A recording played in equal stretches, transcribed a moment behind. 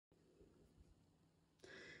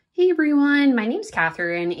Hey everyone, my name's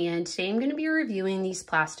Catherine and today I'm going to be reviewing these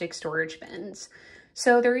plastic storage bins.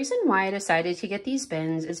 So the reason why I decided to get these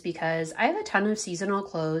bins is because I have a ton of seasonal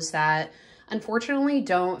clothes that unfortunately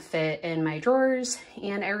don't fit in my drawers,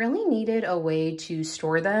 and I really needed a way to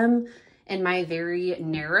store them in my very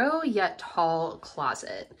narrow yet tall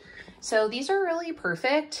closet. So these are really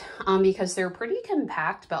perfect because they're pretty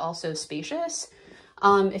compact but also spacious.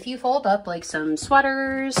 If you fold up like some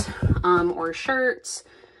sweaters or shirts,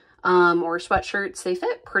 or sweatshirts, they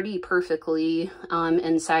fit pretty perfectly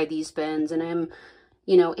inside these bins, and I'm,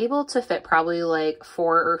 able to fit probably like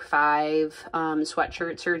 4 or 5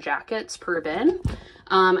 sweatshirts or jackets per bin.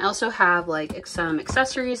 I also have like some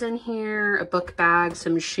accessories in here, a book bag,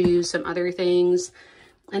 some shoes, some other things,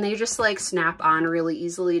 and they just like snap on really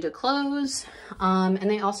easily to close. And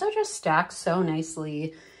they also just stack so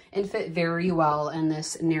nicely and fit very well in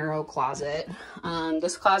this narrow closet.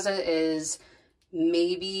 This closet is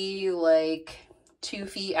maybe like 2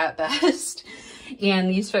 feet at best, and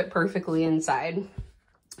these fit perfectly inside.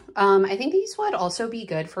 I think these would also be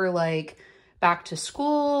good for like back to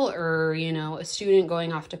school or, a student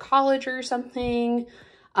going off to college or something.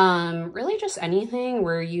 Really just anything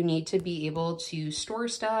where you need to be able to store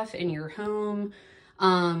stuff in your home,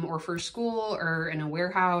 or for school or in a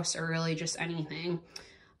warehouse, or really just anything.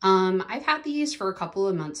 I've had these for a couple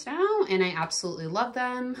of months now and I absolutely love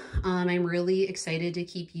them. I'm really excited to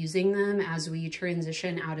keep using them as we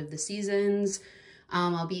transition out of the seasons.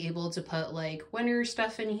 I'll be able to put like winter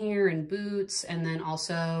stuff in here and boots, and then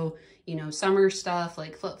also, summer stuff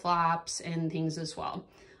like flip-flops and things as well.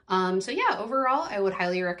 So yeah, overall, I would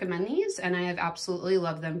highly recommend these and I have absolutely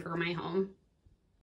loved them for my home.